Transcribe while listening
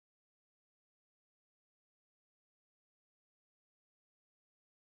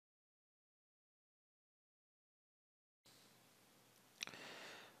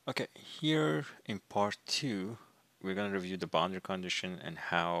Okay, here in part 2, we're going to review the boundary condition and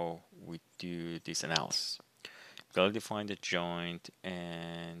how we do this analysis. We'll define the joint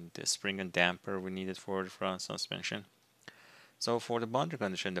and the spring and damper we needed for the front suspension. So for the boundary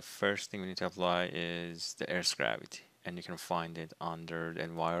condition, the first thing we need to apply is the Earth's gravity, and you can find it under the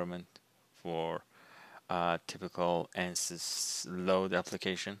environment for typical Ansys load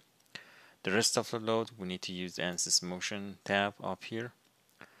application. The rest of the load, we need to use the Ansys Motion tab up here.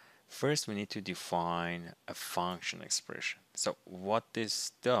 First, we need to define a function expression. So what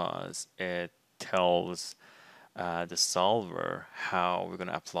this does, it tells the solver how we're going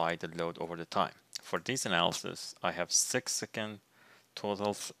to apply the load over the time. For this analysis, I have 6-second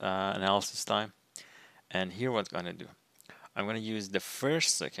total analysis time. And here what I'm going to do, I'm going to use the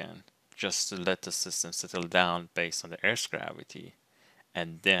first second just to let the system settle down based on the Earth's gravity.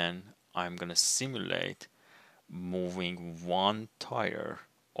 And then I'm going to simulate moving one tire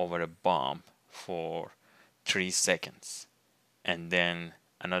over a bump for 3 seconds, and then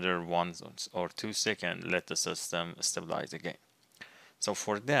another 1 or 2 seconds let the system stabilize again. So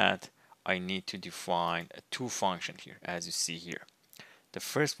for that, I need to define two functions here, as you see here. The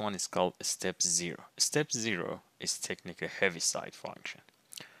first one is called step 0. Step 0 is technically a heaviside function.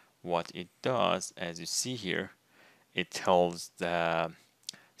 What it does, as you see here, it tells the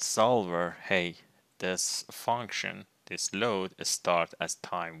solver, hey, this function, this load start as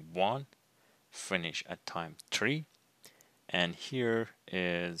time 1, finish at time 3, and here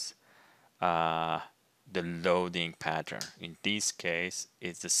is the loading pattern. In this case,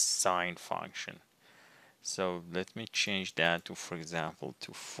 it's the sine function. So let me change that to, for example,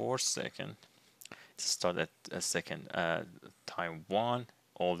 to 4 seconds. Start at a second time 1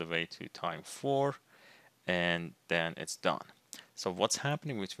 all the way to time 4, and then it's done. So what's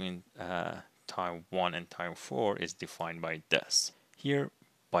happening between time 1 and time 4 is defined by this. Here,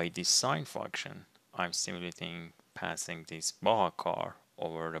 by this sine function, I'm simulating passing this BAJA car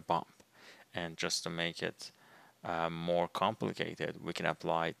over the bump. And just to make it more complicated, we can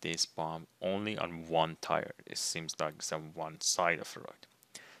apply this bump only on one tire. It seems like it's on one side of the road.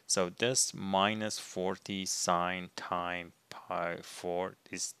 So this minus 40 sine time pi 4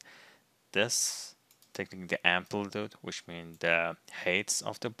 is this technically the amplitude, which means the heights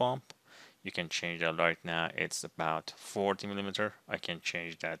of the bump. You can change that right now. It's about 40 millimeter. I can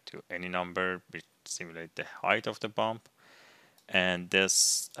change that to any number which simulate the height of the bump. And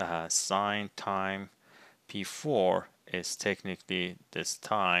this sine time P4 is technically this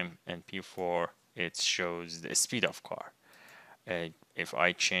time, and P4 it shows the speed of car. If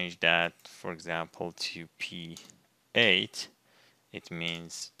I change that, for example, to P8, it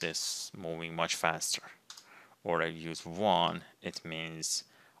means this moving much faster. Or I use 1, it means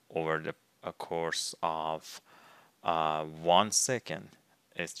over the course of 1 second,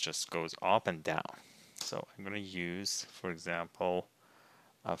 it just goes up and down. So I'm going to use, for example,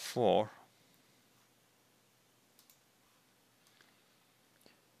 4.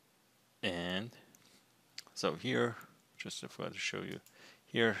 And so here, just to show you,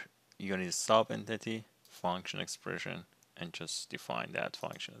 here you're going to use sub entity, function expression, and just define that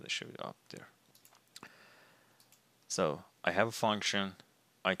function that I showed you up there. So I have a function,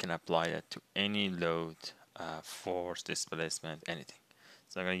 I can apply it to any load, force, displacement, anything.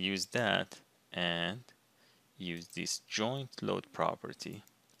 So I'm going to use that and use this joint load property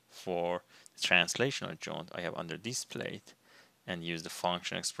for the translational joint I have under this plate, and use the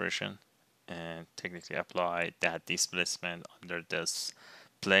function expression and technically apply that displacement under this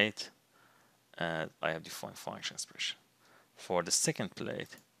plate. I have defined function expression. For the second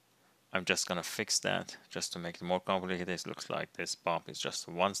plate, I'm just gonna fix that just to make it more complicated. It looks like this bump is just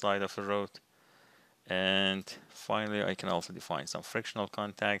one side of the road. And finally, I can also define some frictional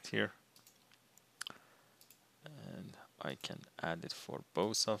contact here. And I can add it for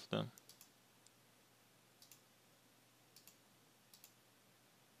both of them.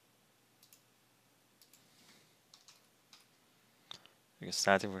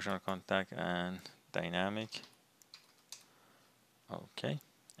 Static frictional contact and dynamic. Okay,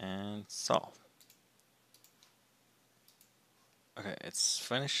 and solve. Okay, it's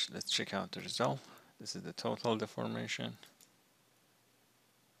finished. Let's check out the result. This is the total deformation.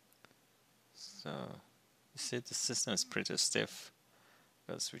 So you see the system is pretty stiff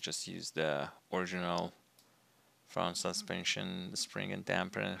because we just used the original front suspension spring and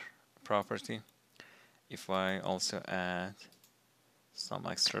damper property. If I also add some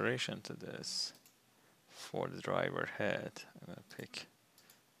acceleration to this for the driver head, I'm going to pick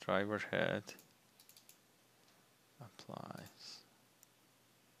driver head, apply.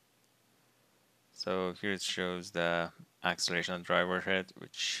 So here it shows the acceleration of driver head,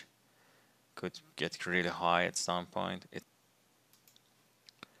 which could get really high at some point.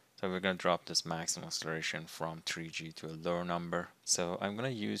 So we're going to drop this maximum acceleration from 3G to a lower number. So I'm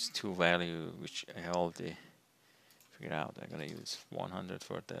going to use two values, which I already figured out. I'm going to use 100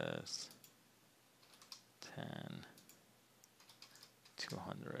 for this, 10,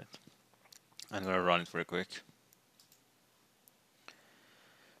 200. I'm going to run it very quick.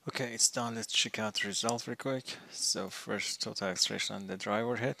 Okay, it's done. Let's check out the result very quick. So first, total acceleration on the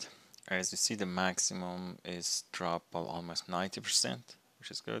driver head. As you see, the maximum is dropped by almost 90%, which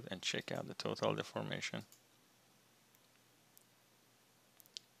is good. And check out the total deformation.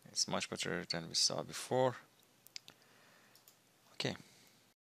 It's much better than we saw before. Okay.